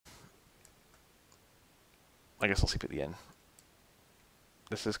I guess I'll sleep at the end.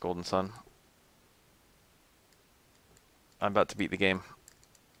 This is Golden Sun. I'm about to beat the game.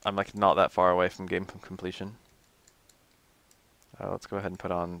 I'm like not that far away from game completion. Let's go ahead and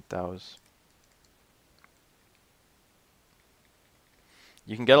put on Dows.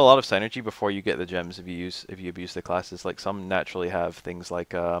 You can get a lot of synergy before you get the gems if you abuse the classes. Like some naturally have things like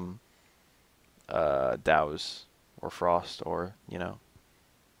Dows or Frost or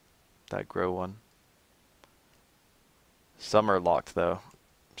that grow one. Some are locked though.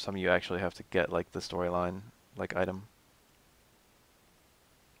 Some you actually have to get like the storyline like item.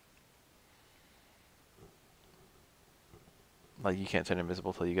 Like you can't turn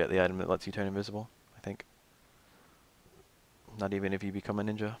invisible till you get the item that lets you turn invisible, I think. Not even if you become a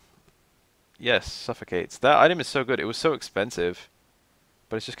ninja. Yes, suffocates. That item is so good. It was so expensive,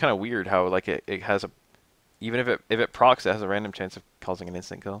 but it's just kind of weird how like it has a, even if it procs, it has a random chance of causing an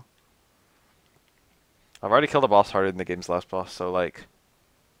instant kill. I've already killed a boss harder than the game's last boss, so like,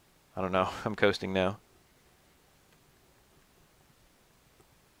 I don't know. I'm coasting now.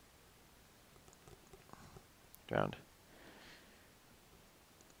 Drowned.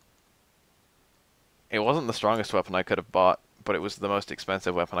 It wasn't the strongest weapon I could have bought, but it was the most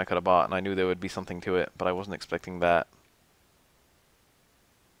expensive weapon I could have bought, and I knew there would be something to it, but I wasn't expecting that.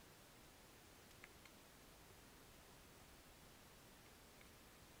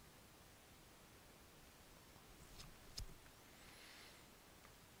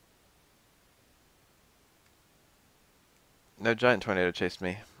 No giant tornado chased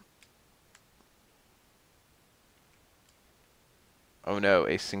me. Oh no,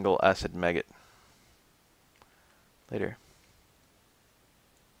 a single acid maggot. Later.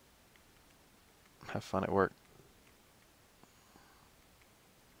 Have fun at work.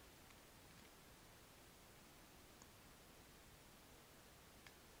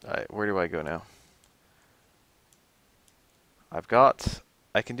 Alright, where do I go now?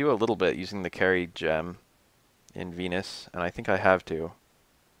 I can do a little bit using the carry gem in Venus, and I think I have to.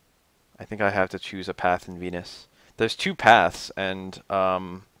 I think I have to choose a path in Venus. There's two paths, and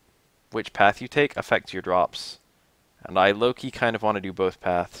which path you take affects your drops. And I low-key kind of want to do both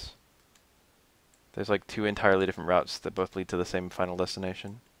paths. There's like two entirely different routes that both lead to the same final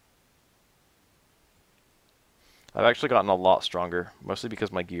destination. I've actually gotten a lot stronger, mostly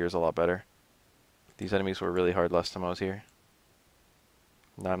because my gear is a lot better. These enemies were really hard last time I was here.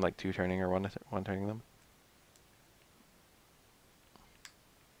 Now I'm like two-turning or one-turning them.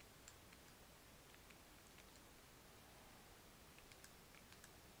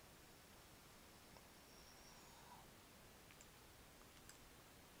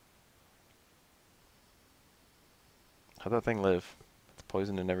 How'd that thing live? It's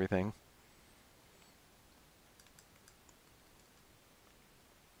poisoned and everything.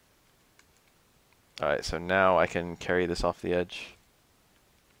 Alright, so now I can carry this off the edge.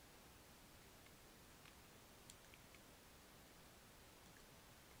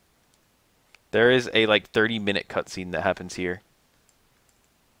 There is a like 30-minute cutscene that happens here.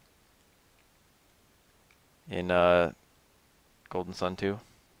 In Golden Sun 2.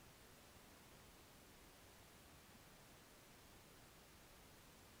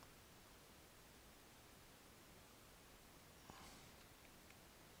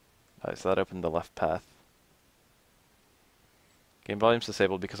 Alright, so that opened the left path. Game volume's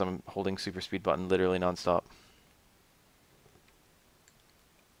disabled because I'm holding super speed button literally non-stop.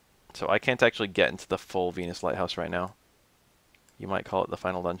 So I can't actually get into the full Venus Lighthouse right now. You might call it the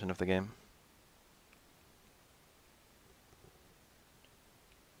final dungeon of the game.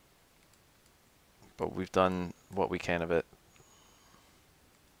 But we've done what we can of it.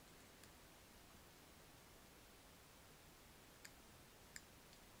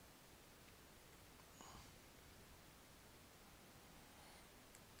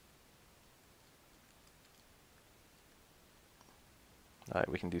 Alright,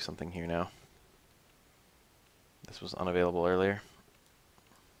 we can do something here now. This was unavailable earlier.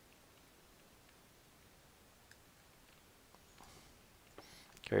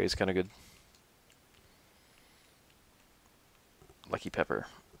 Carry is kind of good. Lucky Pepper.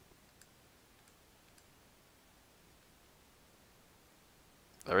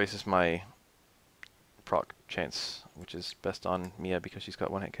 That raises my proc chance, which is best on Mia because she's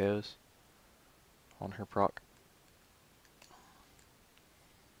got one-hit KOs on her proc.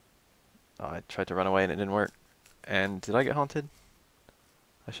 Oh, I tried to run away and it didn't work. And did I get haunted?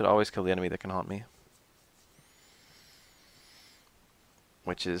 I should always kill the enemy that can haunt me.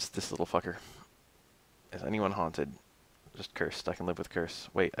 Which is this little fucker. Is anyone haunted? Just cursed. I can live with curse.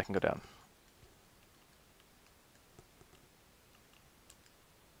 Wait, I can go down.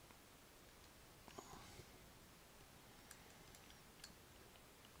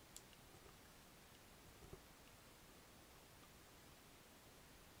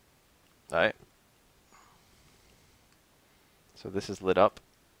 So this is lit up,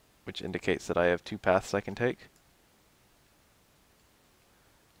 which indicates that I have 2 paths I can take.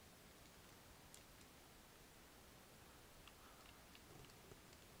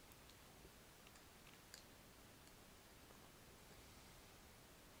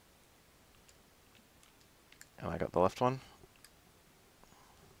 And I got the left one.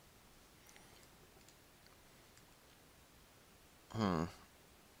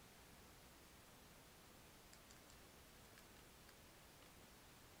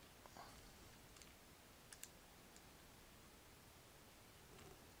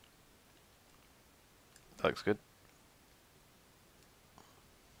 That looks good.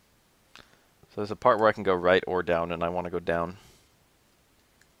 So there's a part where I can go right or down, and I want to go down.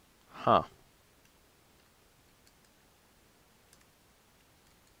 Huh.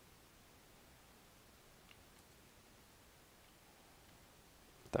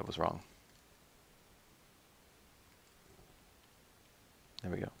 That was wrong.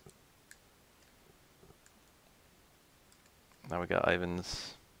 There we go. Now we got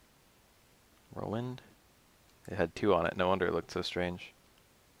Ivan's Whirlwind. It had 2 on it. No wonder it looked so strange.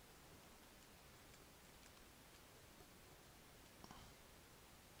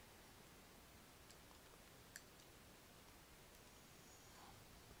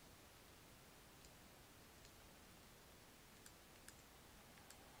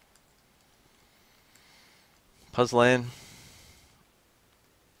 Puzzle in.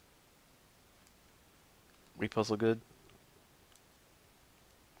 Repuzzle good.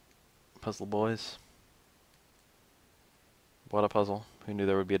 Puzzle boys. What a puzzle. Who knew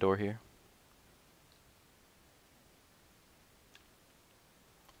there would be a door here?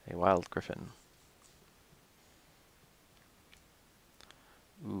 A wild griffin.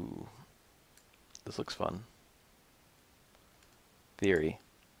 Ooh. This looks fun. Theory.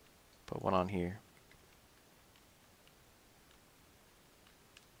 Put one on here.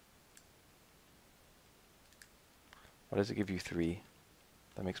 Why does it give you 3?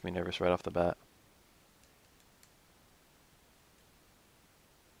 That makes me nervous right off the bat.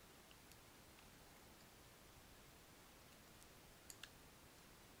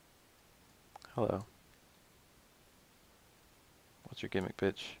 Hello. What's your gimmick,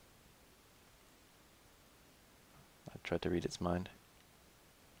 bitch? I tried to read its mind.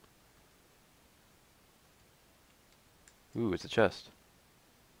 Ooh, it's a chest.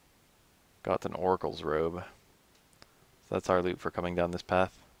 Got an oracle's robe. So that's our loot for coming down this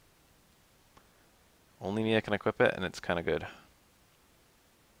path. Only me can equip it, and it's kind of good.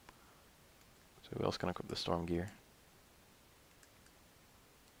 So who else can equip the storm gear?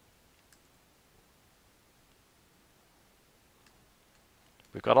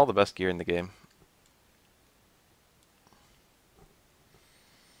 We've got all the best gear in the game.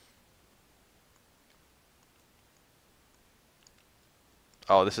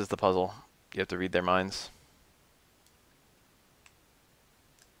 Oh, this is the puzzle. You have to read their minds.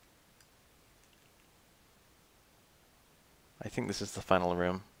 I think this is the final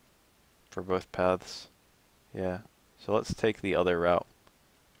room for both paths. Yeah. So let's take the other route.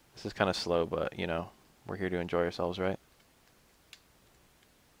 This is kind of slow, but, you know, we're here to enjoy ourselves, right?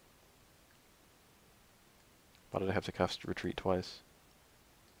 Why did I have to cast retreat twice?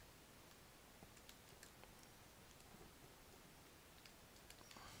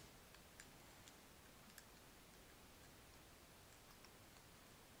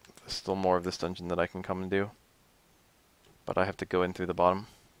 There's still more of this dungeon that I can come and do. But I have to go in through the bottom.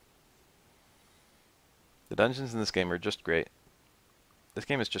 The dungeons in this game are just great. This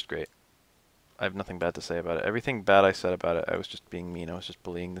game is just great. I have nothing bad to say about it. Everything bad I said about it, I was just being mean. I was just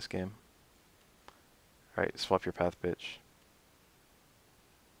bullying this game. Alright, swap your path, bitch.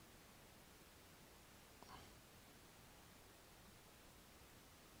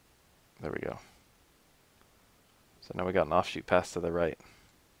 There we go. So now we got an offshoot path to the right.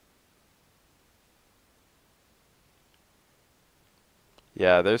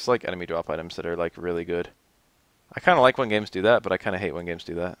 Yeah, there's like enemy drop items that are like really good. I kind of like when games do that, but I kind of hate when games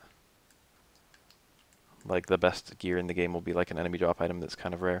do that. Like the best gear in the game will be like an enemy drop item that's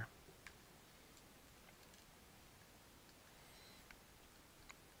kind of rare.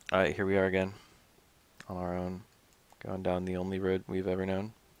 Alright, here we are again. On our own. Going down the only road we've ever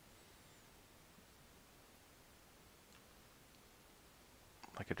known.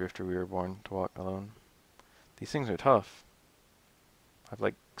 Like a drifter we were born to walk alone. These things are tough. I've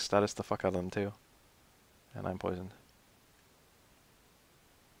like statused the fuck out of them too. And I'm poisoned.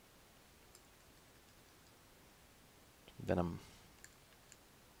 Venom.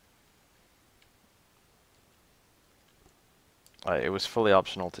 It was fully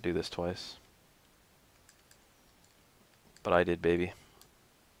optional to do this twice. But I did, baby.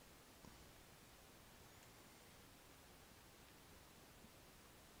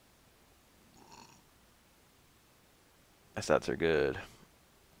 My stats are good.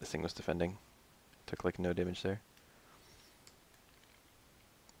 This thing was defending. Took like no damage there.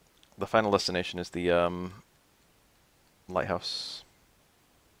 The final destination is the lighthouse.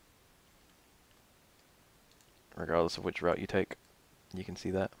 Regardless of which route you take, you can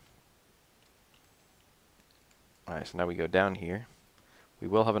see that. Alright, so now we go down here. We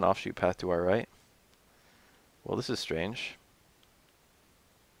will have an offshoot path to our right. Well, this is strange.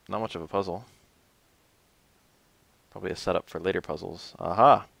 Not much of a puzzle. Probably a setup for later puzzles.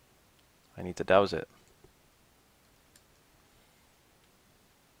 Aha! I need to douse it.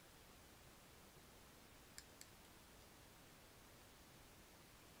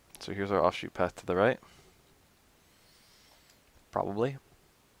 So here's our offshoot path to the right. Probably.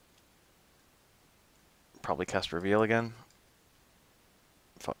 Probably cast reveal again.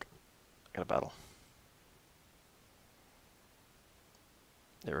 Fuck. I got a battle.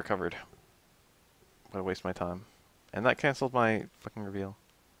 It recovered. I'm gonna waste my time. And that cancelled my fucking reveal.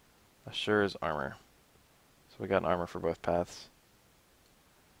 Assure's armor. So we got an armor for both paths.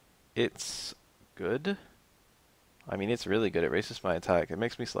 It's good. I mean, it's really good. It raises my attack. It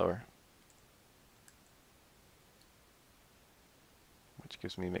makes me slower. Which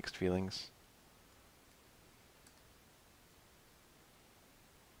gives me mixed feelings.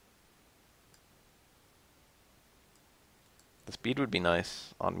 The speed would be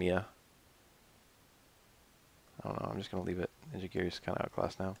nice on Mia. I don't know, I'm just going to leave it. Ninja Gear's kind of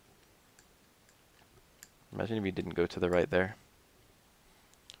outclassed now. Imagine if he didn't go to the right there.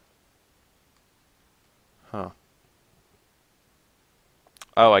 Huh.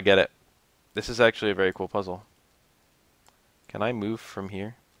 Oh, I get it. This is actually a very cool puzzle. Can I move from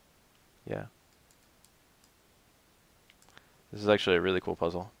here? Yeah. This is actually a really cool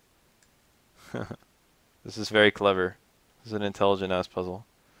puzzle. This is very clever. This is an intelligent-ass puzzle.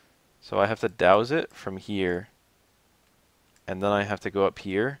 So I have to douse it from here. And then I have to go up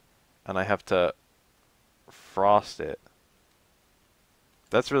here. And I have to frost it.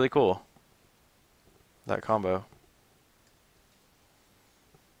 That's really cool. That combo.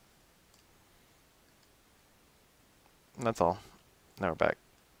 And that's all. Now we're back.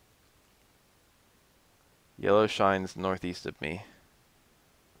 Yellow shines northeast of me.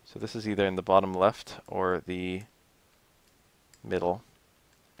 So this is either in the bottom left or the middle.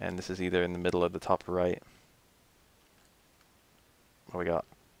 And this is either in the middle or the top right. What we got?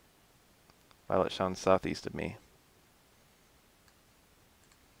 Violet shines southeast of me.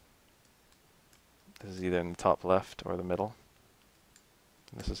 This is either in the top left or the middle.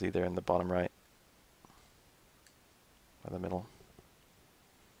 This is either in the bottom right or the middle.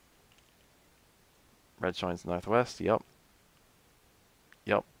 Red shines northwest. Yep.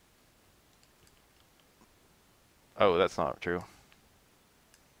 Yep. Oh, that's not true.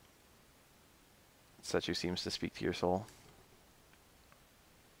 Sechu seems to speak to your soul.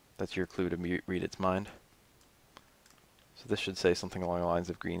 That's your clue to read its mind. So this should say something along the lines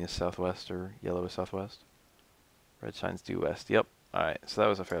of green is southwest or yellow is southwest. Red shines due west. Yep. Alright, so that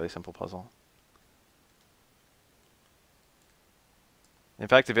was a fairly simple puzzle. In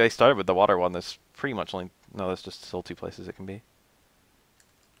fact, if I started with the water one, there's pretty much only... No, there's just still two places it can be.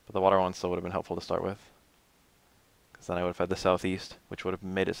 But the water one still would have been helpful to start with. Because then I would have had the southeast, which would have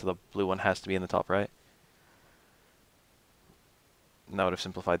made it so the blue one has to be in the top right. And that would have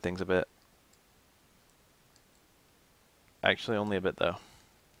simplified things a bit. Actually, only a bit, though.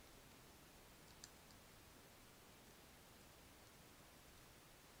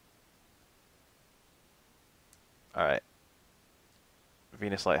 Alright.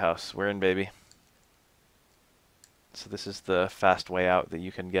 Venus Lighthouse. We're in, baby. So this is the fast way out that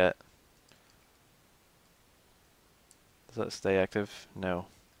you can get. Does that stay active? No.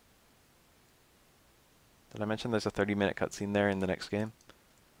 Did I mention there's a 30-minute cutscene there in the next game?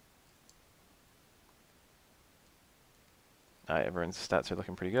 Alright, everyone's stats are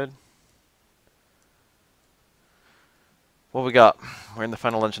looking pretty good. What we got? We're in the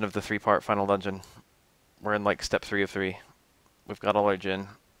final dungeon of the 3-part final dungeon. We're in like step 3 of 3. We've got all our Jin.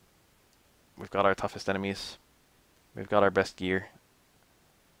 We've got our toughest enemies. We've got our best gear.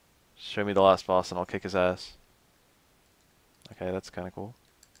 Show me the last boss and I'll kick his ass. Okay, that's kind of cool.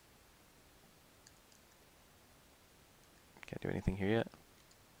 Can't do anything here yet.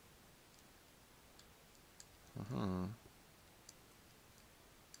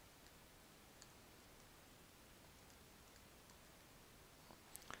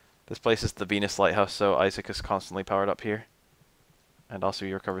 This place is the Venus Lighthouse, so Isaac is constantly powered up here. And also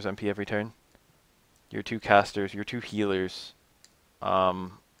he recovers MP every turn. your 2 casters, your 2 healers,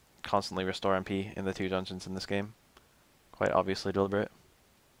 constantly restore MP in the 2 dungeons in this game. Quite obviously deliberate.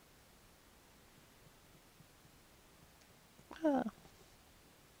 Ah.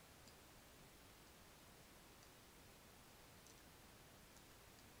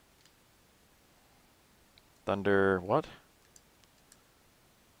 Thunder what?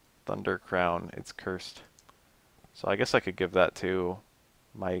 Thunder Crown. It's cursed. So I guess I could give that to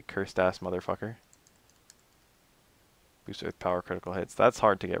my cursed ass motherfucker. Boost it with power critical hits. That's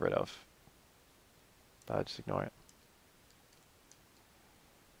hard to get rid of. But just ignore it.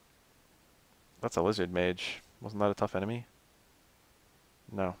 That's a lizard mage. Wasn't that a tough enemy?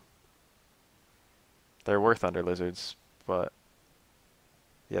 No. There were thunder lizards, but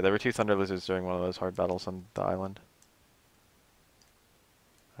yeah, there were 2 thunder lizards during one of those hard battles on the island.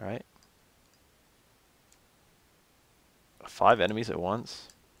 Alright. 5 enemies at once?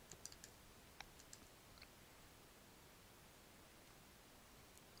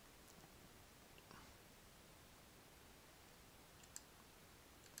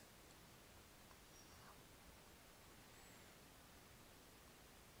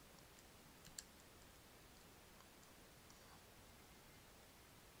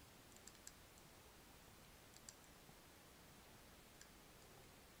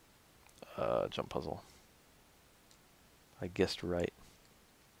 Jump puzzle. I guessed right.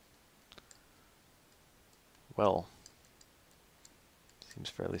 Well, seems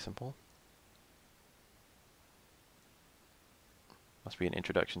fairly simple. Must be an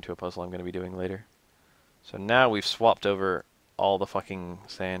introduction to a puzzle I'm going to be doing later. So now we've swapped over all the fucking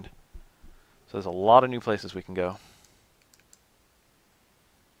sand. So there's a lot of new places we can go.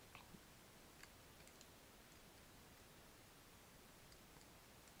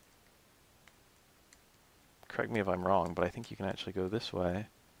 Correct me if I'm wrong, but I think you can actually go this way.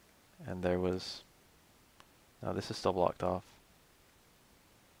 And there was... No, this is still blocked off.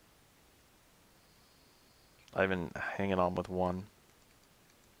 I've been hanging on with one.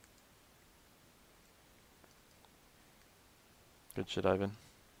 Good shit, Ivan.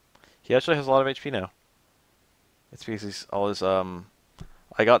 He actually has a lot of HP now. It's because he's all his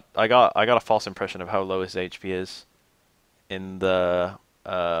I got a false impression of how low his HP is in the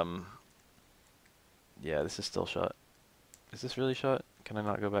yeah, this is still shut. Is this really shut? Can I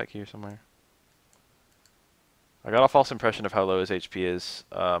not go back here somewhere? I got a false impression of how low his HP is.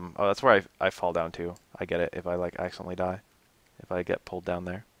 Oh, that's where I fall down to. I get it if I like accidentally die. If I get pulled down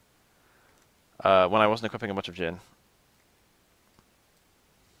there. When I wasn't equipping a bunch of Jin.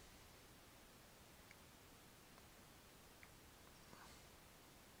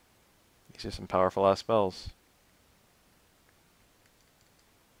 These are some powerful ass spells.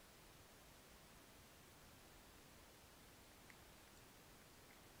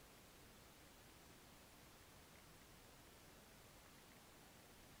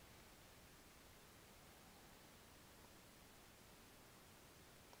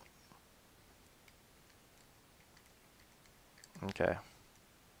 Okay.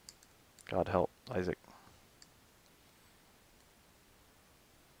 God help, Isaac.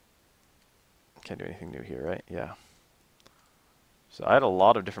 Can't do anything new here, right? Yeah. So I had a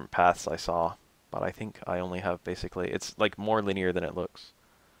lot of different paths I saw, but I think I only have basically... It's like more linear than it looks.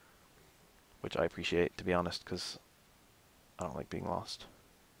 Which I appreciate, to be honest, because I don't like being lost.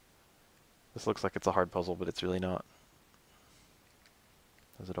 This looks like it's a hard puzzle, but it's really not.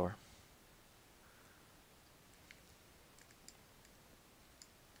 There's a door.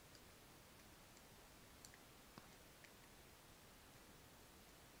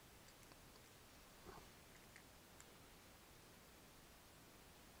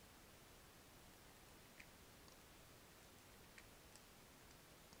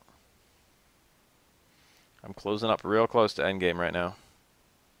 I'm closing up real close to endgame right now.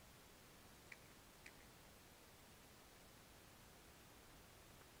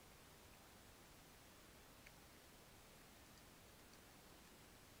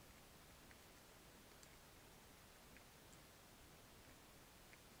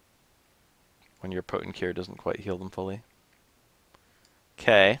 When your potent cure doesn't quite heal them fully.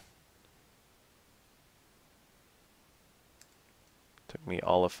 Okay. Took me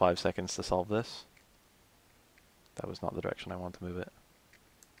all of 5 seconds to solve this. That was not the direction I want to move it.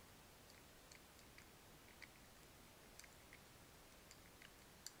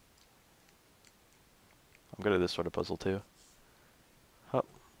 I'm good at this sort of puzzle too. Hup.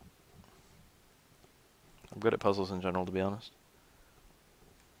 I'm good at puzzles in general, to be honest.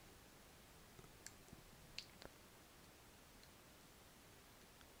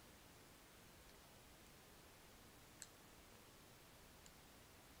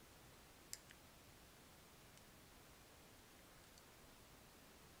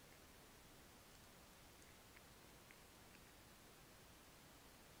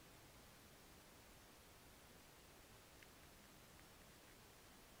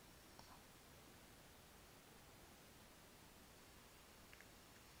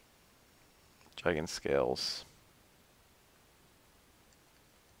 Dragon Scales.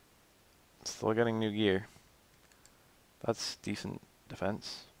 Still getting new gear. That's decent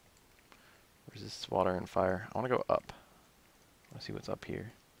defense. Resists water and fire. I want to go up. I want to see what's up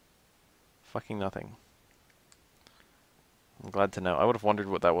here. Fucking nothing. I'm glad to know. I would have wondered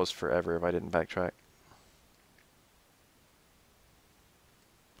what that was forever if I didn't backtrack.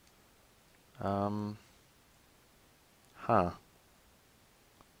 Huh.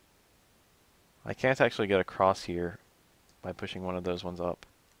 I can't actually get across here by pushing one of those ones up.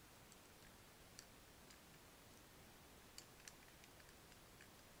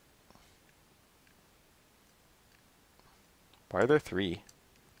 Why are there 3?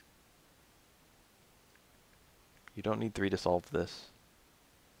 You don't need 3 to solve this.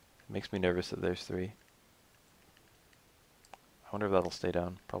 It makes me nervous that there's 3. I wonder if that'll stay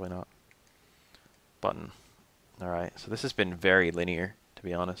down. Probably not. Button. Alright, so this has been very linear, to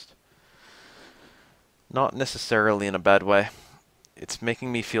be honest. Not necessarily in a bad way. It's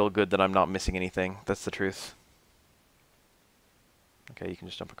making me feel good that I'm not missing anything. That's the truth. Okay, you can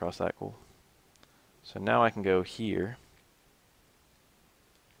just jump across that. Cool. So now I can go here.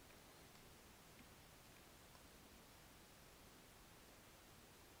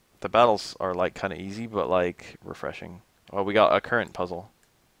 The battles are like kind of easy, but like refreshing. Oh, we got a current puzzle.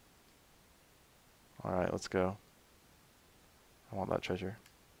 Alright, let's go. I want that treasure.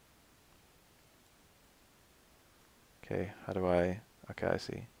 Okay, how do I... Okay, I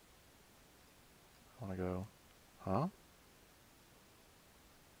see. I want to go... Huh?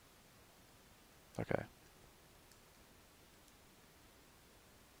 Okay.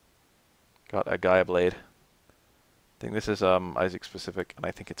 Got a Gaia blade. I think this is Isaac specific, and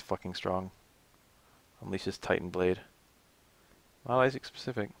I think it's fucking strong. Unleashes Titan blade. Not Isaac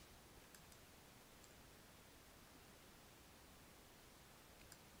specific.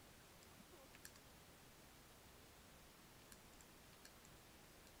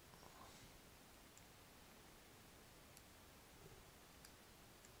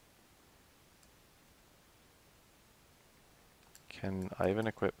 Can I even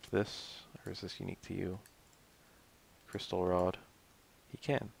equip this, or is this unique to you? Crystal rod. He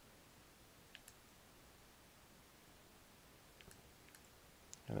can.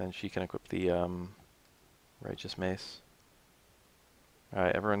 And then she can equip the righteous mace.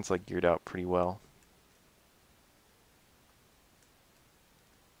 Alright, everyone's like geared out pretty well.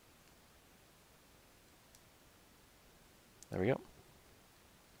 There we go.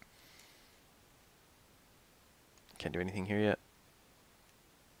 Can't do anything here yet.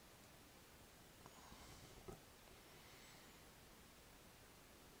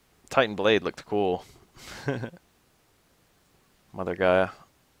 Titan blade looked cool. Mother Gaia.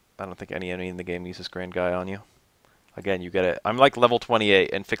 I don't think any enemy in the game uses Grand Gaia on you. Again, you get it. I'm like level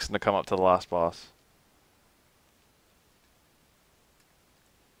 28 and fixing to come up to the last boss.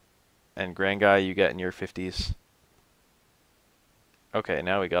 And Grand Gaia you get in your 50s. Okay,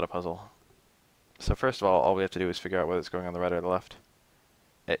 now we got a puzzle. So first of all we have to do is figure out whether it's going on the right or the left.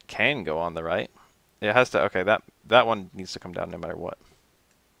 It can go on the right. It has to, okay, that one needs to come down no matter what.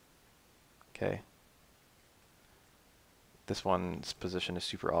 Okay. This one's position is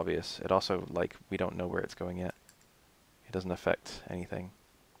super obvious. It also, like, we don't know where it's going yet. It doesn't affect anything,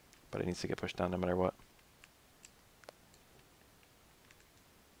 but it needs to get pushed down no matter what.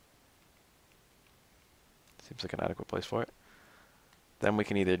 Seems like an adequate place for it. Then we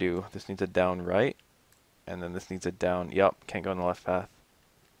can either do, this needs a down right, and then this needs a down, yup, can't go in the left path.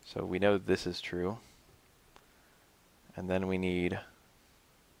 So we know this is true. And then we need,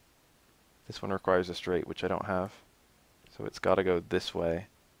 this one requires a straight, which I don't have. So it's got to go this way.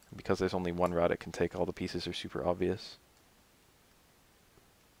 And because there's only one route it can take, all the pieces are super obvious.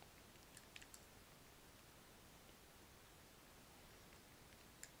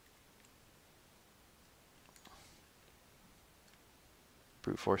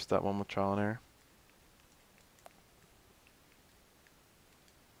 Brute force that one with trial and error.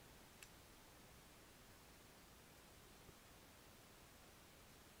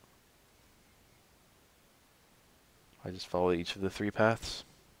 I just follow each of the 3 paths.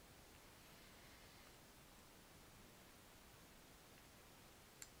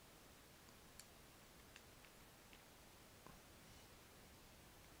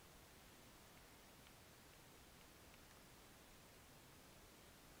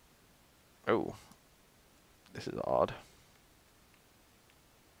 Oh, this is odd.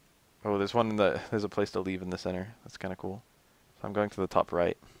 Oh, there's one in the, there's a place to leave in the center. That's kind of cool. So I'm going to the top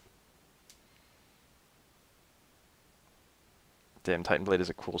right. Damn, Titan Blade is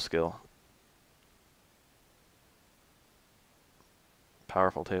a cool skill.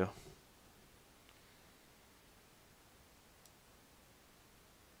 Powerful too.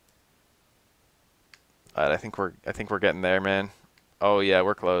 Alright, I think we're getting there, man. Oh yeah,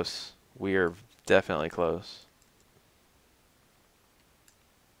 we're close. We are definitely close.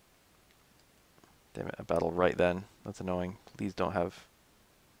 Damn it, a battle right then. That's annoying. Please don't have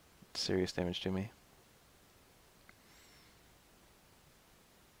serious damage to me.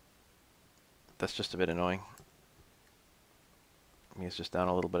 That's just a bit annoying. He's just down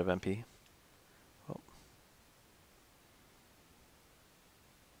a little bit of MP. Oh.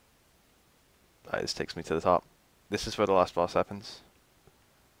 Alright, this takes me to the top. This is where the last boss happens.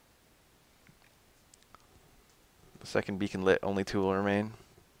 The second beacon lit, only 2 will remain.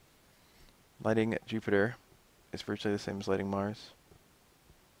 Lighting Jupiter is virtually the same as lighting Mars.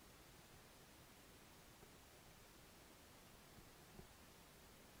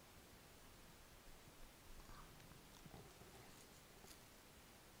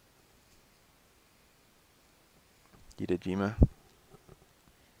 Yidajima.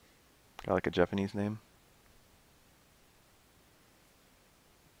 Got like a Japanese name.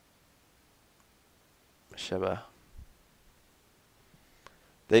 Sheba.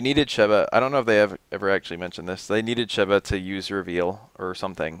 They needed Sheba. I don't know if they ever actually mentioned this. They needed Sheba to use reveal or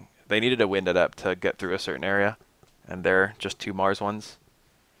something. They needed a wind adept to get through a certain area, and they're just 2 Mars ones.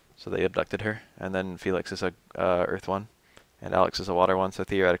 So they abducted her, and then Felix is a Earth one, and Alex is a water one. So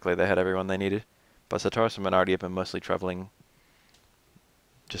theoretically, they had everyone they needed. But Satoris and Minardi have been mostly traveling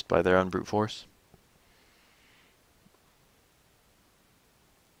just by their own brute force.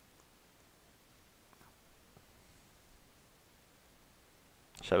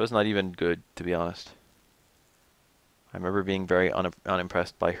 Sheba's not even good, to be honest. I remember being very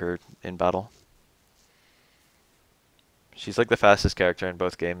unimpressed by her in battle. She's like the fastest character in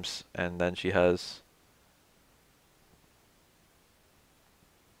both games, and then she has...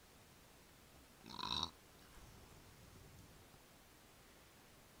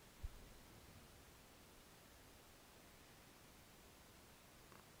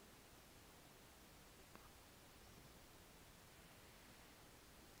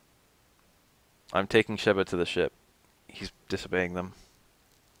 I'm taking Sheba to the ship. He's disobeying them.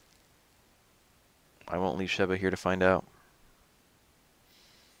 I won't leave Sheba here to find out.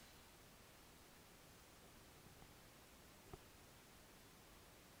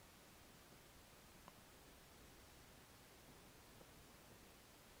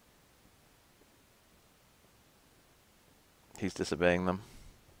 He's disobeying them.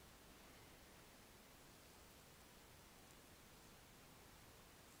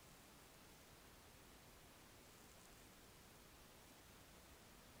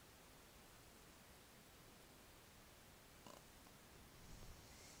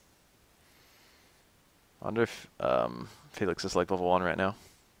 I wonder if Felix is like level 1 right now.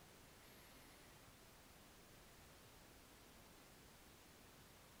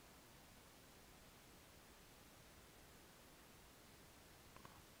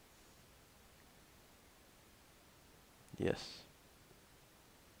 Yes.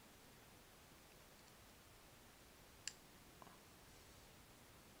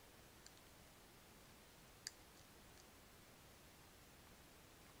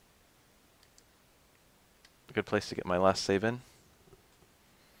 A good place to get my last save in.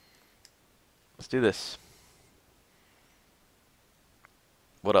 Let's do this.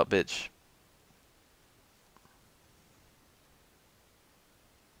 What up, bitch?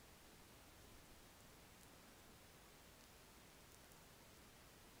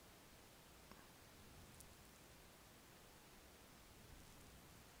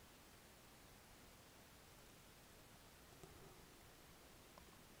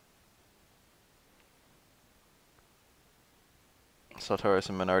 Satoris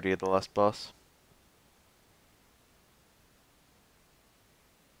and Minardi are the last boss.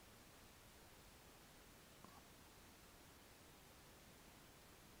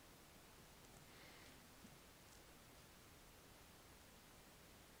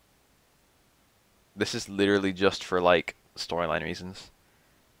 This is literally just for, like, storyline reasons.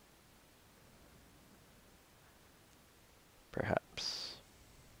 Perhaps.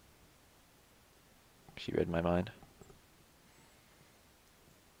 She read my mind.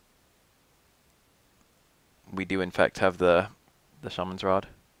 We do in fact have the Shaman's Rod.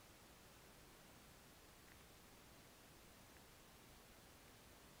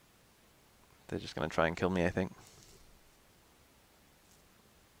 They're just gonna try and kill me, I think.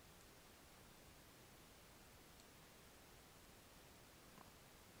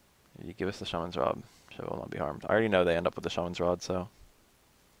 You give us the Shaman's Rod, so it will not be harmed. I already know they end up with the Shaman's Rod, so...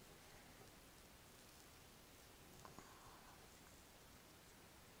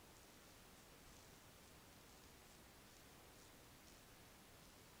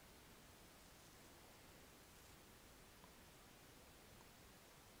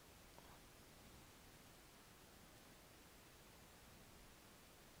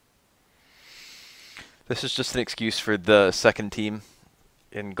 This is just an excuse for the second team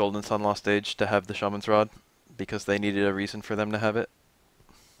in Golden Sun Lost Age to have the Shaman's Rod, because they needed a reason for them to have it.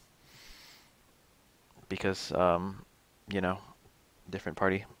 Because, you know, different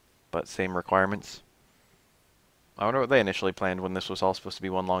party, but same requirements. I wonder what they initially planned when this was all supposed to be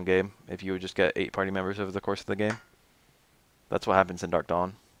one long game, if you would just get 8 party members over the course of the game. That's what happens in Dark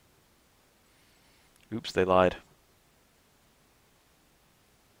Dawn. Oops, they lied.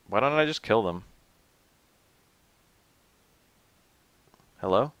 Why don't I just kill them?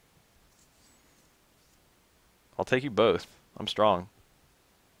 Hello? I'll take you both. I'm strong.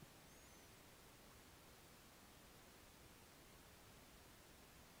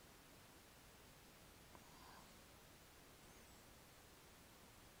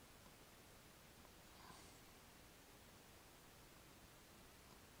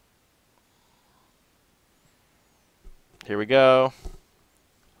 Here we go.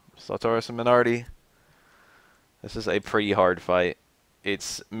 Sartoris and Minardi. This is a pretty hard fight.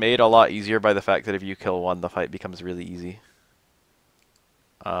 It's made a lot easier by the fact that if you kill one, the fight becomes really easy.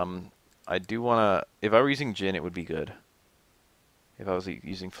 I do wanna... If I were using Jhin, it would be good. If I was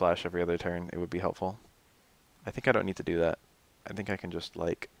using Flash every other turn, it would be helpful. I think I don't need to do that. I think I can just,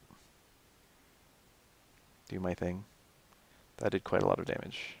 like, do my thing. That did quite a lot of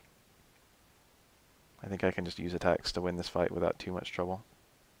damage. I think I can just use attacks to win this fight without too much trouble.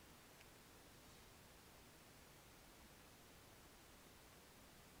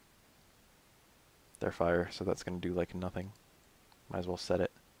 They're fire, so that's going to do, like, nothing. Might as well set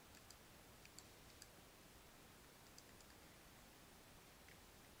it.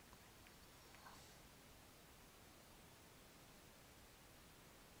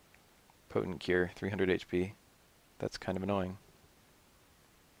 Potent Cure, 300 HP. That's kind of annoying.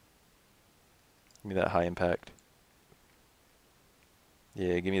 Give me that high impact.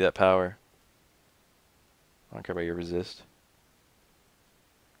 Yeah, give me that power. I don't care about your resist.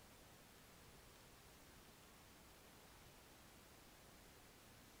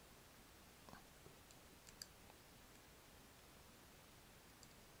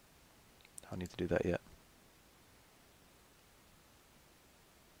 I don't need to do that yet.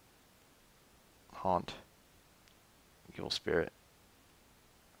 Haunt. Evil Spirit.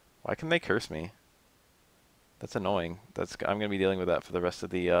 Why can they curse me? That's annoying. I'm gonna be dealing with that for the rest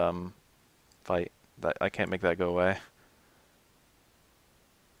of the fight. I can't make that go away.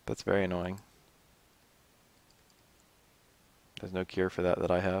 That's very annoying. There's no cure for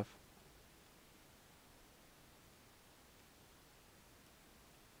that I have.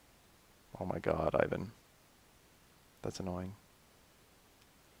 Oh my god, Ivan. That's annoying.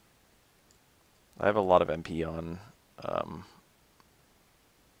 I have a lot of MP on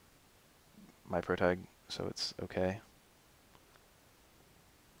my protag, so it's okay.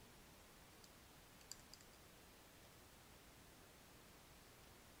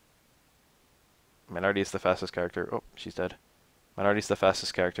 Minardi's the fastest character. Oh, she's dead. Minardi's the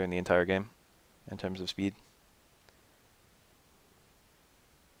fastest character in the entire game in terms of speed.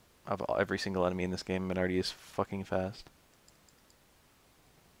 Of every single enemy in this game, Minardi is fucking fast.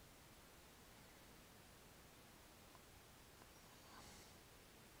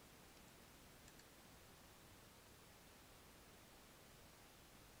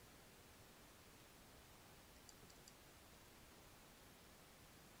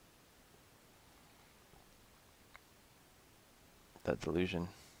 That delusion.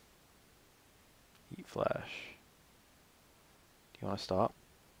 Heat flash. Do you want to stop?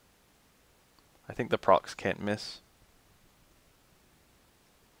 I think the procs can't miss.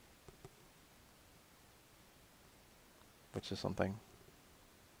 Which is something.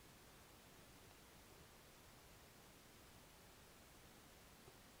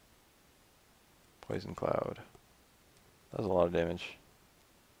 Poison cloud. That was a lot of damage.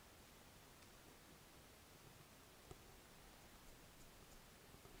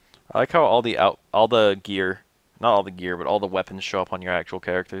 I like how all the gear, not all the gear, but all the weapons show up on your actual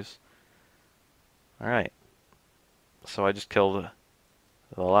characters. Alright. So I just killed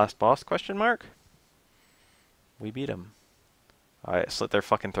the last boss, question mark? We beat him. Alright, slit their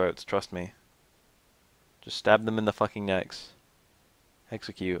fucking throats, trust me. Just stab them in the fucking necks.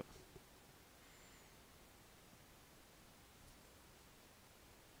 Execute.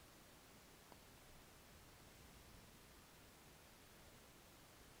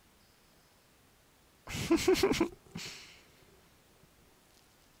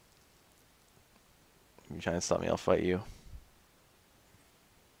 You trying to stop me, I'll fight you.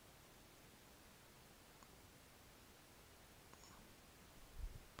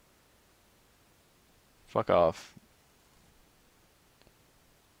 Fuck off.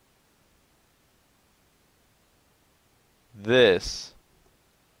 this.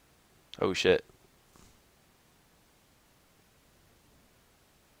 Oh shit.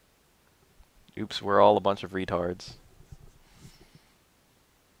 Oops, we're all a bunch of retards.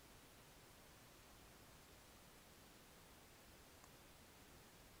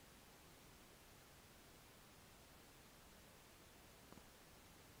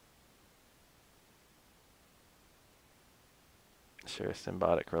 Sure,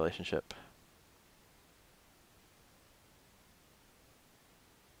 symbiotic relationship.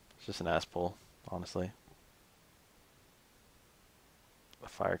 It's just an ass pull, honestly. The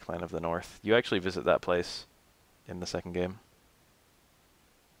Fire Clan of the North. You actually visit that place in the second game.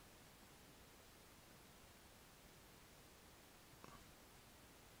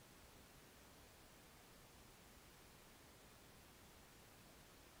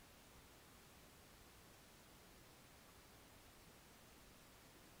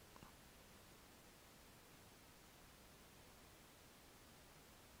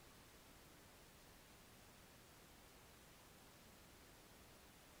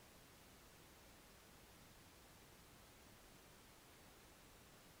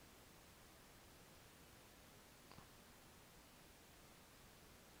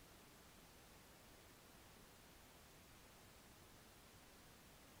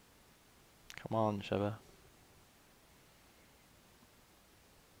 Come on, Sheva.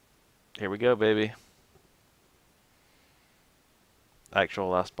 Here we go, baby. Actual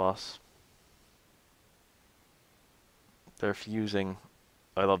last boss. They're fusing.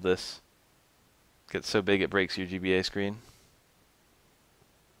 I love this. Gets so big it breaks your GBA screen.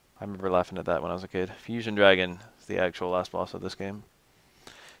 I remember laughing at that when I was a kid. Fusion Dragon is the actual last boss of this game.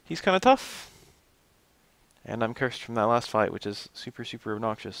 He's kind of tough. And I'm cursed from that last fight, which is super, super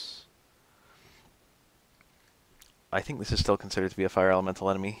obnoxious. I think this is still considered to be a fire elemental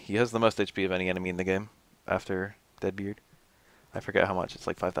enemy. He has the most HP of any enemy in the game after Deadbeard. I forget how much. It's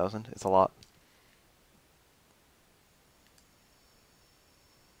like 5,000. It's a lot.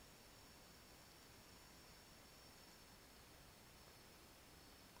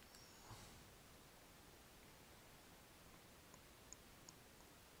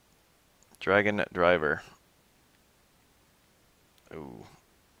 Dragon Driver. Ooh.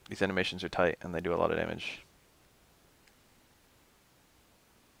 These animations are tight and they do a lot of damage.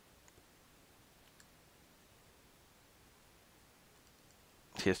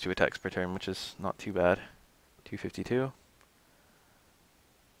 He has 2 attacks per turn, which is not too bad. 252.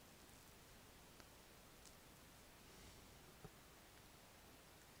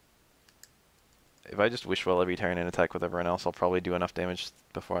 If I just wish well every turn and attack with everyone else, I'll probably do enough damage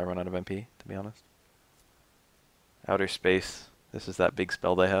before I run out of MP, to be honest. Outer Space. This is that big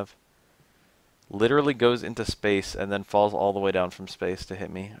spell they have. Literally goes into space and then falls all the way down from space to hit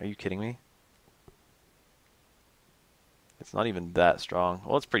me. Are you kidding me? It's not even that strong.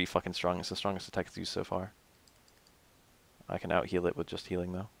 Well, it's pretty fucking strong. It's the strongest attack it's used so far. I can out-heal it with just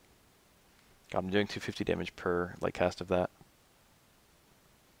healing, though. God, I'm doing 250 damage per like cast of that.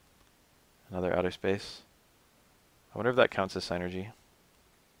 Another Outer Space. I wonder if that counts as synergy.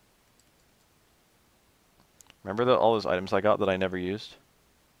 Remember all those items I got that I never used?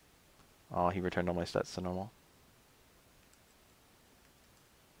 Oh, he returned all my stats to normal.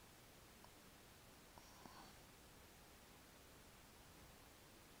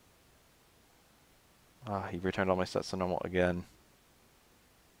 Ah, he returned all my stats to normal again.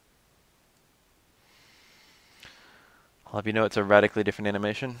 I'll have you know it's a radically different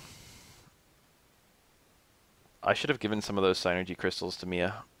animation. I should have given some of those synergy crystals to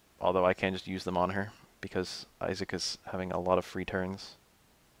Mia, although I can just use them on her because Isaac is having a lot of free turns.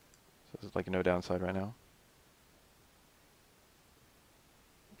 So there's like no downside right now.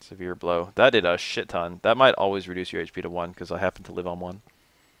 Severe blow. That did a shit ton. That might always reduce your HP to 1 because I happen to live on 1.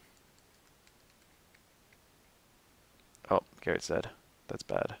 Oh, Garrett's dead. That's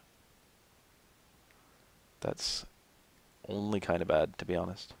bad. That's only kind of bad, to be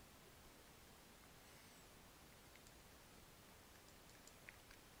honest.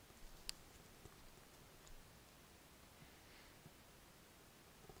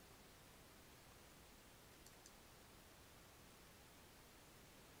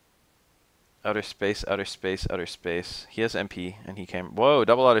 Outer space, outer space, outer space. He has MP, and he came... Whoa,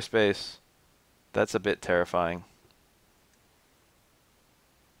 double outer space. That's a bit terrifying.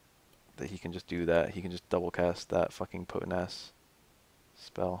 That he can just do that. He can just double cast that fucking potent-ass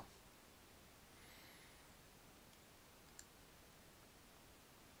spell.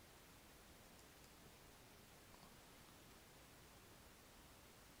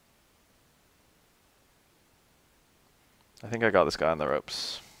 I think I got this guy on the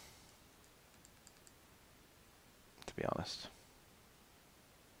ropes. to be honest.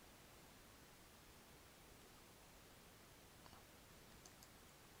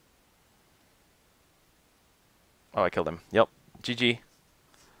 Oh, I killed him. Yep. GG.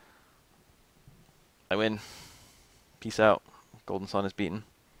 I win. Peace out. Golden Sun is beaten.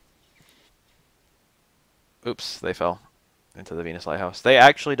 Oops, they fell into the Venus Lighthouse. They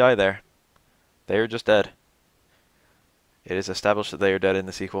actually die there. They are just dead. It is established that they are dead in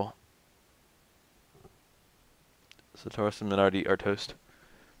the sequel. So Taurus and Minardi are toast.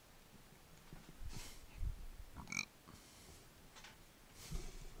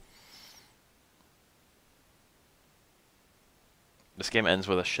 This game ends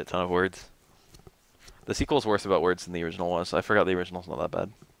with a shit ton of words. The sequel's worse about words than the original was. I forgot the original's not that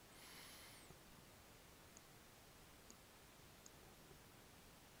bad.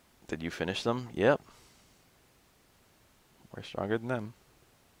 Did you finish them? Yep. We're stronger than them.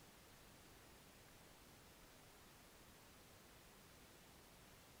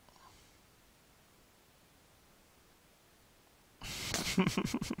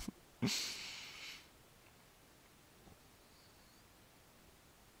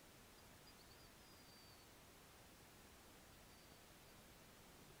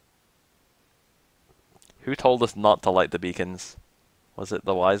 Who told us not to light the beacons? Was it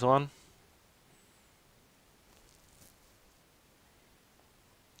the wise one?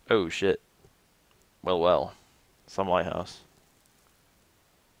 Oh shit. Well, well. Some lighthouse.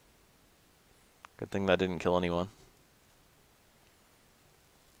 Good thing that didn't kill anyone.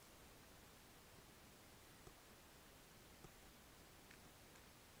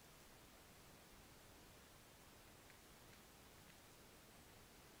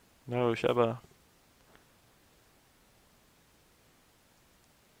 No, Sheba.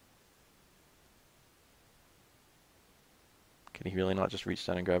 Can he really not just reach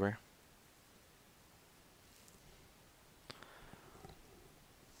down and grab her?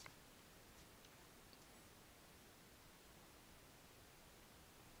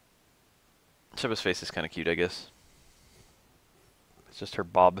 Sheba's face is kind of cute, I guess. It's just her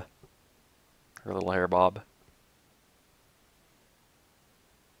bob. Her little hair bob.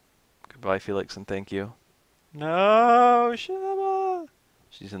 Goodbye, Felix, and thank you. No, Sheba!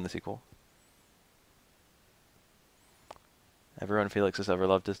 She's in the sequel. Everyone Felix has ever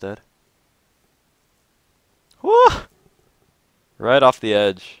loved is dead. Woo! Right off the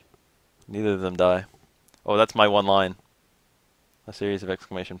edge. Neither of them die. Oh, that's my one line. A series of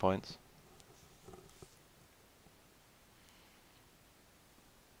exclamation points.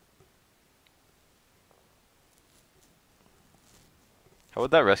 How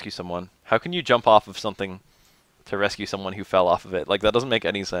would that rescue someone? How can you jump off of something to rescue someone who fell off of it? Like, that doesn't make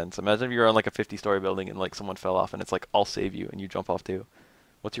any sense. Imagine if you're on like a 50-story building and like someone fell off and it's like, I'll save you, and you jump off too.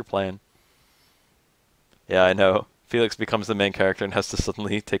 What's your plan? Yeah, I know. Felix becomes the main character and has to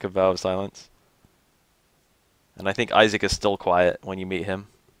suddenly take a vow of silence. And I think Isaac is still quiet when you meet him.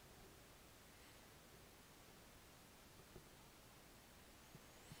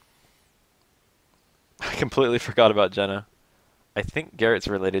 I completely forgot about Jenna. I think Garrett's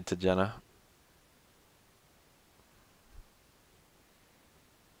related to Jenna.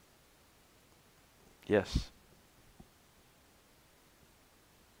 Yes.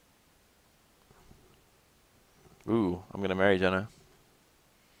 Ooh, I'm gonna marry Jenna.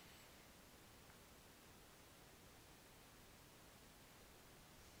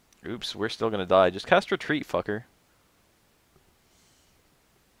 Oops, we're still gonna die. Just cast retreat, fucker.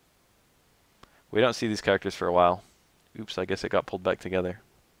 We don't see these characters for a while. Oops, I guess it got pulled back together.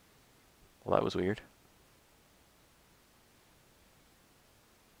 Well, that was weird.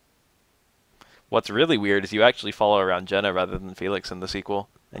 What's really weird is you actually follow around Jenna rather than Felix in the sequel,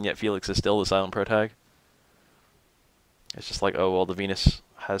 and yet Felix is still the silent protag. It's just like, oh, well, the Venus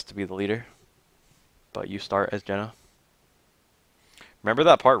has to be the leader, but you start as Jenna. Remember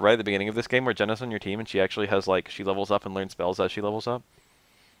that part right at the beginning of this game where Jenna's on your team and she actually has, like, she levels up and learns spells as she levels up?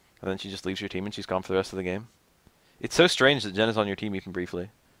 And then she just leaves your team and she's gone for the rest of the game? It's so strange that Jenna's on your team even briefly.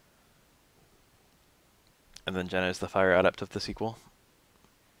 And then Jenna is the fire adept of the sequel.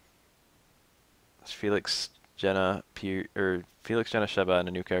 It's Felix, Jenna, Felix, Jenna, Sheba, and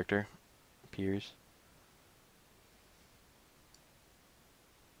a new character, Piers.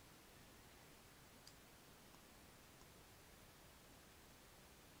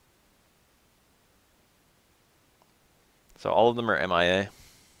 So all of them are MIA.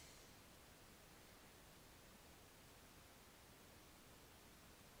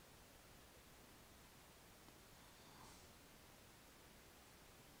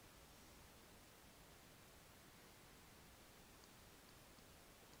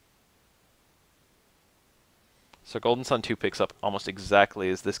 So Golden Sun 2 picks up almost exactly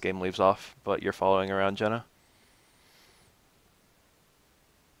as this game leaves off, but you're following around Jenna.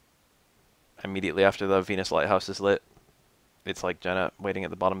 Immediately after the Venus Lighthouse is lit, it's like Jenna waiting at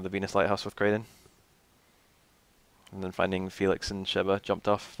the bottom of the Venus Lighthouse with Kraden. And then finding Felix and Sheba jumped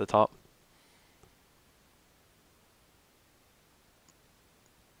off the top.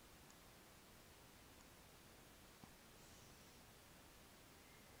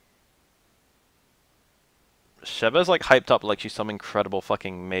 Sheba's like hyped up like she's some incredible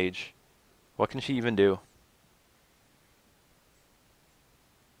fucking mage. What can she even do?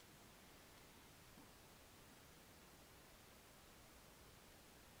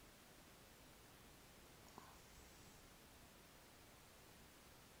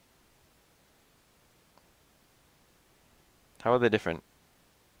 How are they different?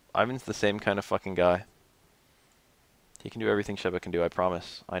 Ivan's the same kind of fucking guy. He can do everything Sheba can do, I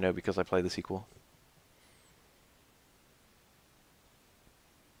promise. I know because I play the sequel.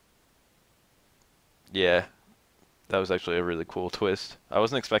 Yeah, that was actually a really cool twist. I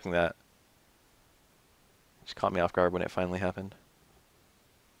wasn't expecting that. Just caught me off guard when it finally happened.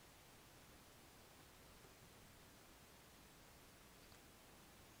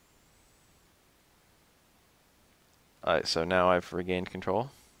 Alright, so now I've regained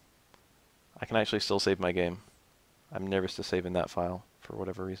control. I can actually still save my game. I'm nervous to save in that file, for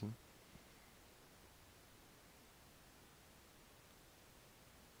whatever reason.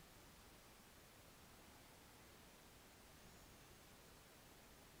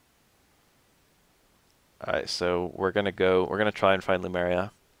 Alright, so we're gonna try and find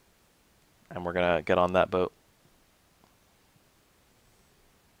Lumeria. And we're gonna get on that boat.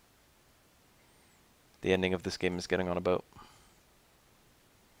 The ending of this game is getting on a boat.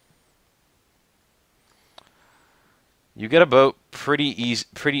 You get a boat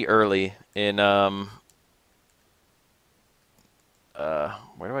pretty early in where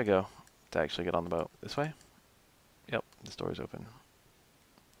do I go to actually get on the boat? This way? Yep, this door is open.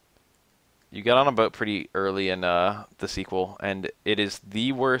 You get on a boat pretty early in the sequel, and it is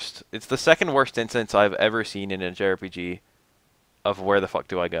the worst. It's the second worst instance I've ever seen in a JRPG of where the fuck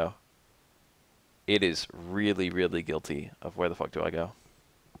do I go. It is really, really guilty of where the fuck do I go.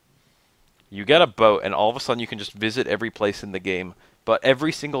 You get a boat, and all of a sudden you can just visit every place in the game, but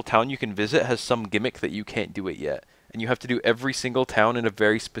every single town you can visit has some gimmick that you can't do it yet. And you have to do every single town in a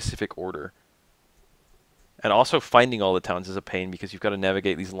very specific order. And also finding all the towns is a pain because you've got to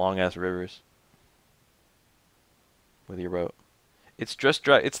navigate these long-ass rivers with your boat. It's just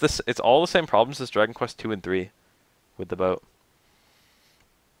it's all the same problems as Dragon Quest 2 and 3 with the boat.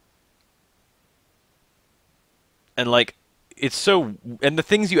 And like and the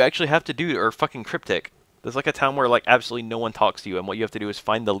things you actually have to do are fucking cryptic. There's like a town where like absolutely no one talks to you, and what you have to do is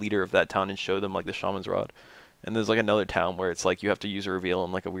find the leader of that town and show them like the shaman's rod. And there's like another town where it's like you have to use a reveal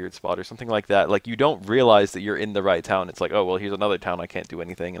in like a weird spot or something like that. Like you don't realize that you're in the right town. It's like, oh well, here's another town I can't do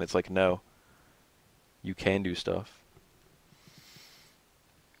anything, and it's like, no, you can do stuff.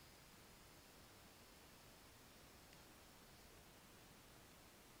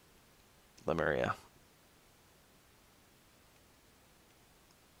 Lemuria.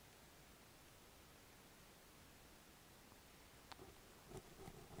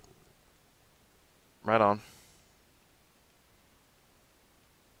 Right on.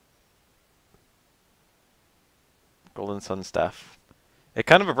 Golden Sun Staff. It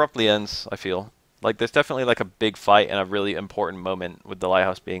kind of abruptly ends, I feel. Like, there's definitely like a big fight and a really important moment with the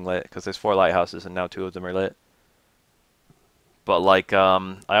lighthouse being lit, because there's 4 lighthouses and now 2 of them are lit. But like,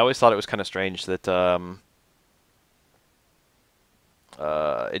 I always thought it was kind of strange that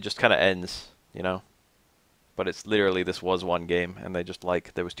it just kind of ends, you know? But it's literally, this was one game, and they just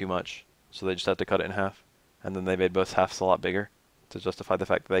like, there was too much, so they just had to cut it in half. And then they made both halves a lot bigger to justify the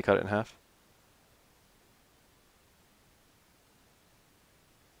fact that they cut it in half.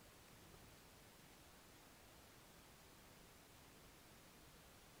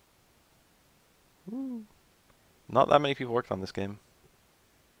 Ooh. Not that many people worked on this game.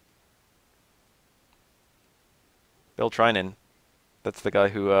 Bill Trinan. That's the guy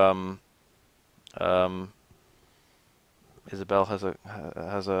who Isabelle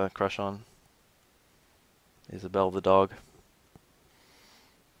has a crush on. Isabelle the dog.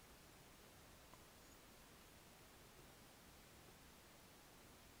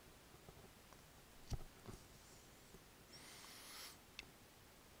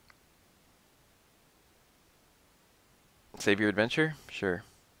 Save your adventure? Sure.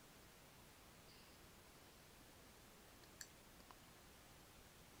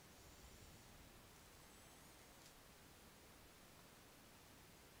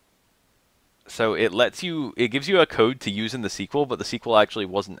 So it lets you, it gives you a code to use in the sequel, but the sequel actually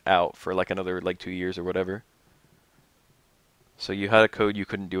wasn't out for like another like 2 years or whatever. So you had a code you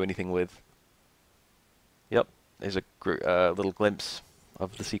couldn't do anything with. Yep, there's a little glimpse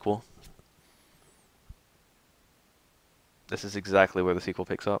of the sequel. This is exactly where the sequel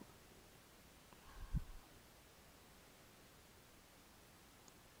picks up.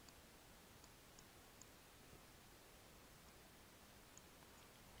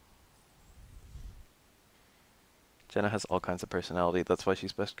 Jenna has all kinds of personality. That's why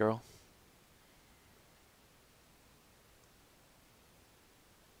she's best girl.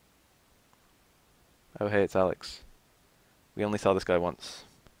 Oh, hey, it's Alex. We only saw this guy once.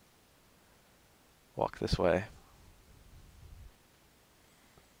 Walk this way.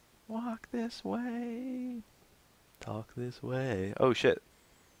 Walk this way. Talk this way. Oh, shit.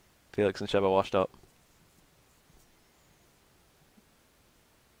 Felix and Sheba washed up.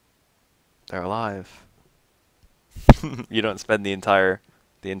 They're alive. You don't spend the entire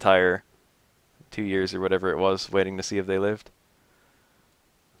 2 years or whatever it was waiting to see if they lived.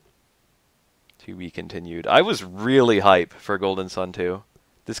 To be continued. I was really hype for Golden Sun 2.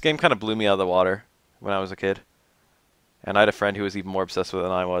 This game kind of blew me out of the water when I was a kid. And I had a friend who was even more obsessed with it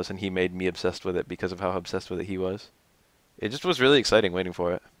than I was, and he made me obsessed with it because of how obsessed with it he was. It just was really exciting waiting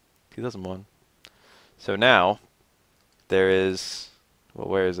for it. 2001. So now, there is... Well,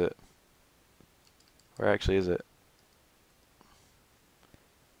 where is it? Where actually is it?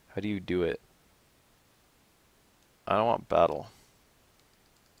 How do you do it? I don't want battle.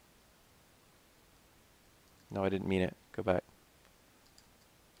 No, I didn't mean it. Go back.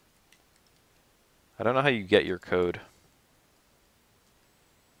 I don't know how you get your code.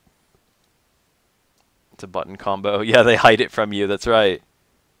 It's a button combo. Yeah, they hide it from you. That's right.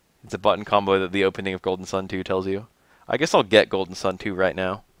 It's a button combo that the opening of Golden Sun 2 tells you. I guess I'll get Golden Sun 2 right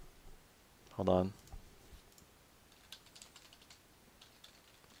now. Hold on.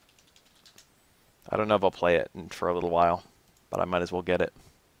 I don't know if I'll play it for a little while, but I might as well get it.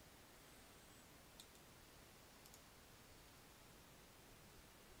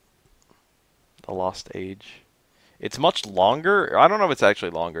 The Lost Age. It's much longer. I don't know if it's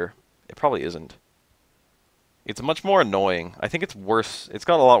actually longer. It probably isn't. It's much more annoying. I think it's worse. It's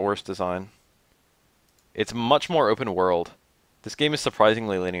got a lot worse design. It's much more open world. This game is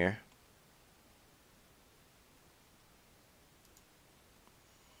surprisingly linear.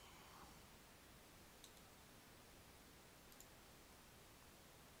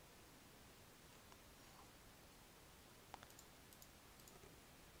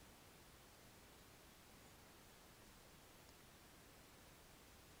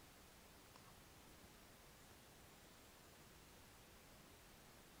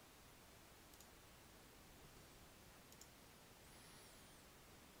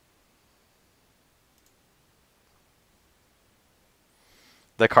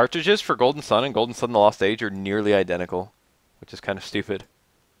 The cartridges for Golden Sun and Golden Sun The Lost Age are nearly identical, which is kind of stupid.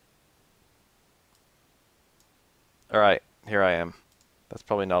 Alright, here I am. That's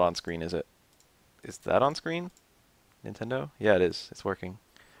probably not on screen, is it? Is that on screen? Nintendo? Yeah, it is. It's working.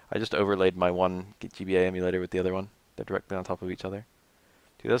 I just overlaid my one GBA emulator with the other one. They're directly on top of each other.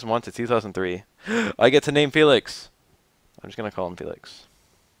 2001 to 2003. I get to name Felix! I'm just going to call him Felix.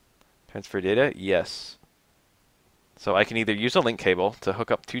 Transfer data? Yes. So I can either use a link cable to hook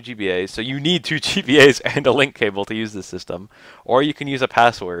up 2 GBAs, so you need 2 GBAs and a link cable to use this system, or you can use a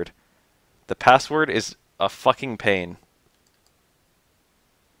password. The password is a fucking pain.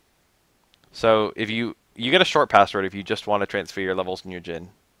 So if you get a short password if you just want to transfer your levels and your gin.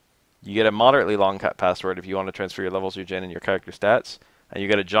 You get a moderately long password if you want to transfer your levels, your gin, and your character stats, and you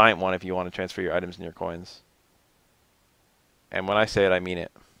get a giant one if you want to transfer your items and your coins. And when I say it, I mean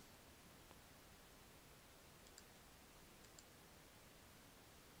it.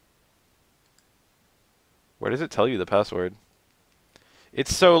 Where does it tell you the password?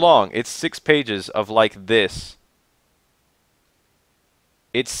 It's so long. It's 6 pages of like this.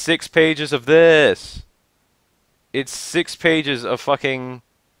 It's 6 pages of this. It's 6 pages of fucking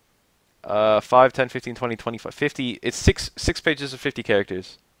 5, 10, 15, 20, 25, 50. It's six pages of 50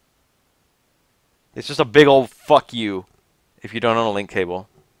 characters. It's just a big old fuck you if you don't own a link cable.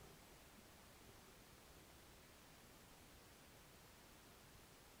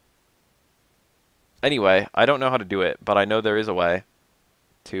 Anyway, I don't know how to do it, but I know there is a way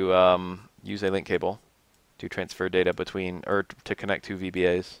to use a link cable to transfer data between, or to connect 2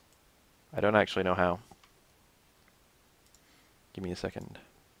 VBAs. I don't actually know how. Give me a second.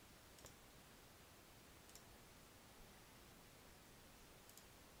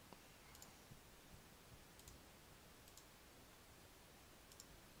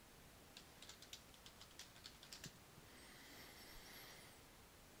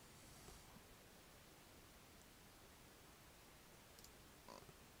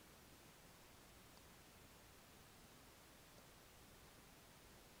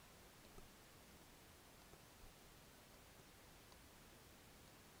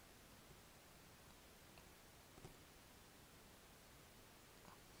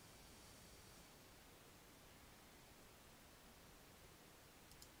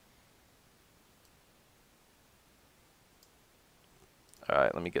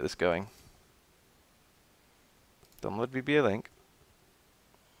 Alright, let me get this going. Download VBA link.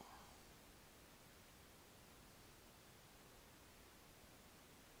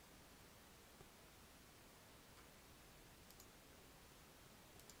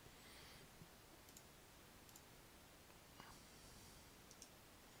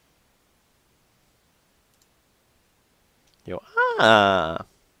 Yo, ah!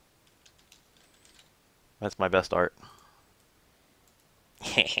 That's my best art.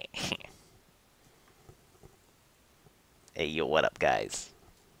 Hey, yo, what up, guys?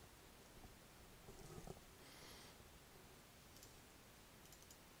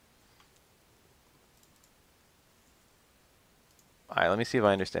 Alright, let me see if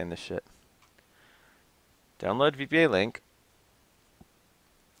I understand this shit. Download VBA link.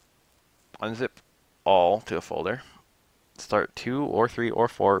 Unzip all to a folder. Start 2 or 3 or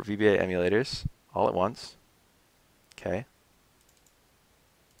 4 VBA emulators all at once. Okay.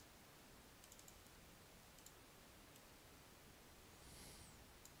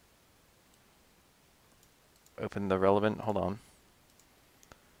 Open the relevant, hold on.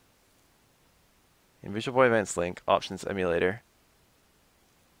 In Visual Boy Advanced link, options emulator.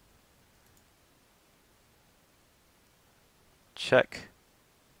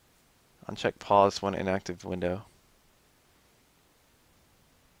 Uncheck pause when inactive window.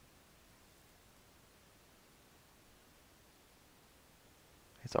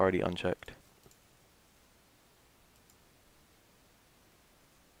 It's already unchecked.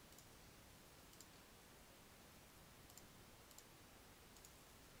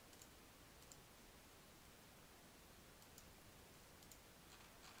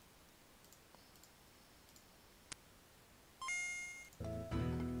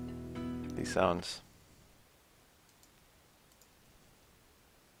 These sounds.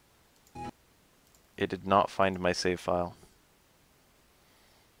 It did not find my save file.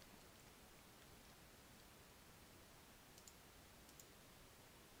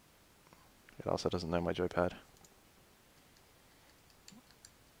 It also doesn't know my joypad.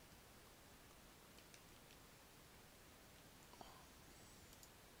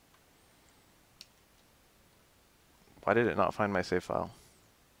 Why did it not find my save file?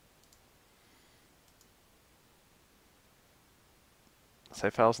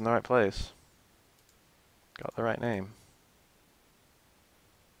 Save file's in the right place. Got the right name.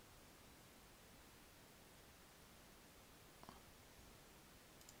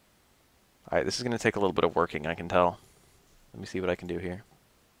 Alright, this is going to take a little bit of working, I can tell. Let me see what I can do here.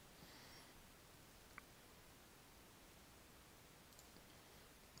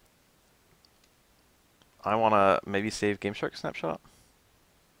 I want to maybe save GameShark snapshot.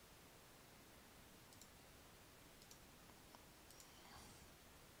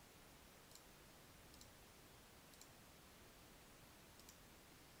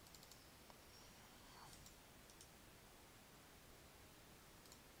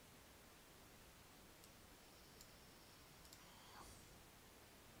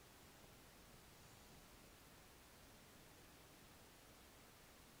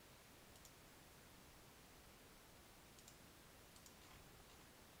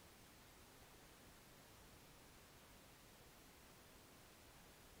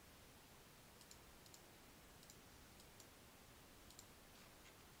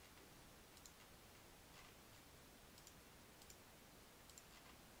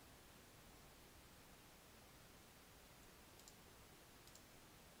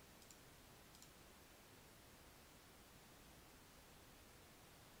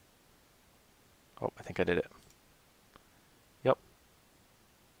 Oh, I think I did it. Yep.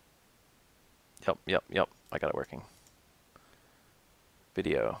 Yep. I got it working.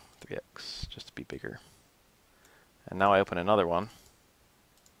 Video, 3x, just to be bigger. And now I open another one.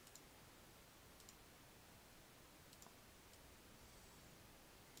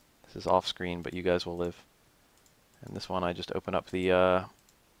 This is off screen, but you guys will live. And this one I just open up the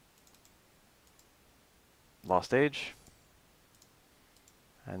Lost Age.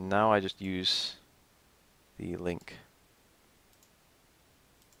 And now I just use the link.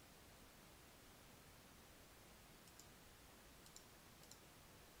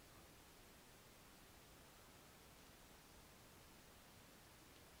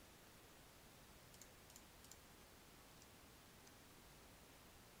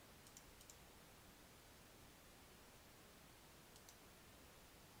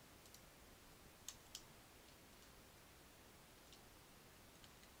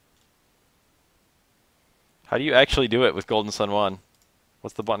 How do you actually do it with Golden Sun 1?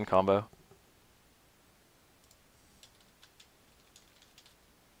 What's the button combo?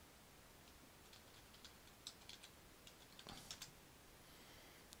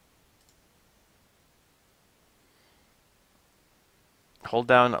 hold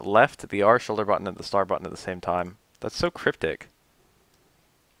down left, the R shoulder button, and the star button at the same time. That's so cryptic.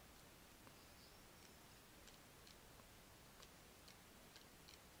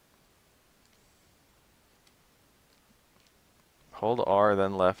 Hold R,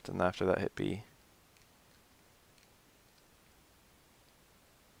 then left, and after that hit B.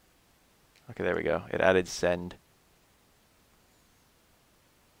 Okay, there we go. It added send.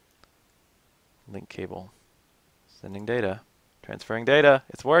 Link cable. Sending data. Transferring data.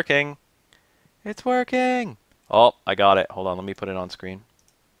 It's working. It's working. Oh, I got it. Hold on, let me put it on screen.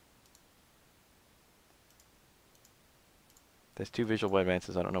 There's two visual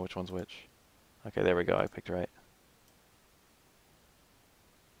advances. I don't know which one's which. Okay, there we go. I picked right.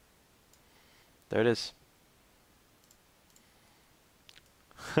 There it is.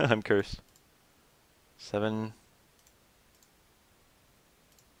 I'm cursed. 7.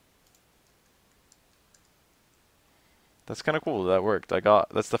 That's kind of cool that worked.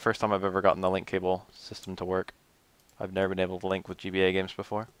 That's the first time I've ever gotten the link cable system to work. I've never been able to link with GBA games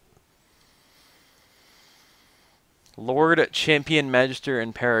before. Lord, Champion, Magister,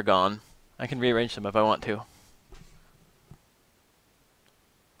 and Paragon. I can rearrange them if I want to.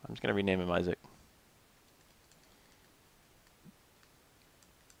 I'm just going to rename him Isaac.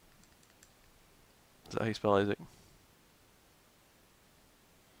 Is that how you spell Isaac?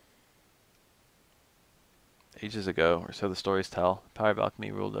 Ages ago, or so the stories tell, power of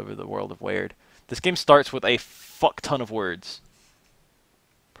alchemy ruled over the world of Weird. This game starts with a fuck ton of words.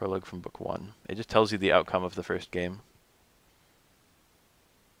 Prologue from book 1. It just tells you the outcome of the first game.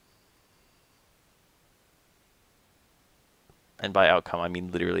 And by outcome, I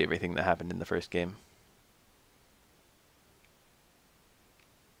mean literally everything that happened in the first game.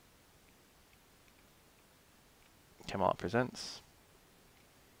 Camelot presents.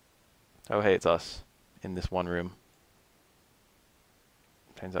 Oh hey, it's us. In this one room.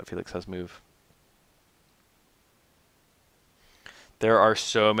 Turns out Felix has move. There are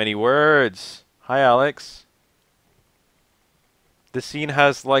so many words. Hi, Alex. This scene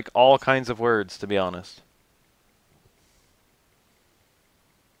has like all kinds of words, to be honest.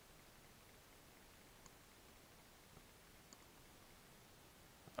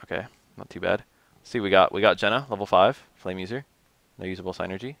 Okay, not too bad. See, we got Jenna, level 5, flame user, no usable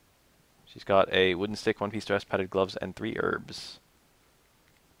synergy. She's got a wooden stick, 1-piece dress, padded gloves, and 3 herbs.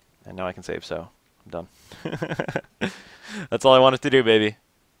 And now I can save, so I'm done. That's all I wanted to do, baby.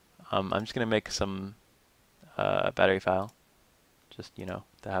 I'm just gonna make some battery file, just to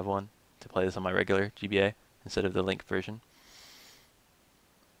have one to play this on my regular GBA instead of the link version.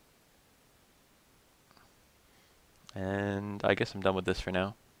 And I guess I'm done with this for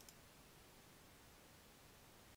now.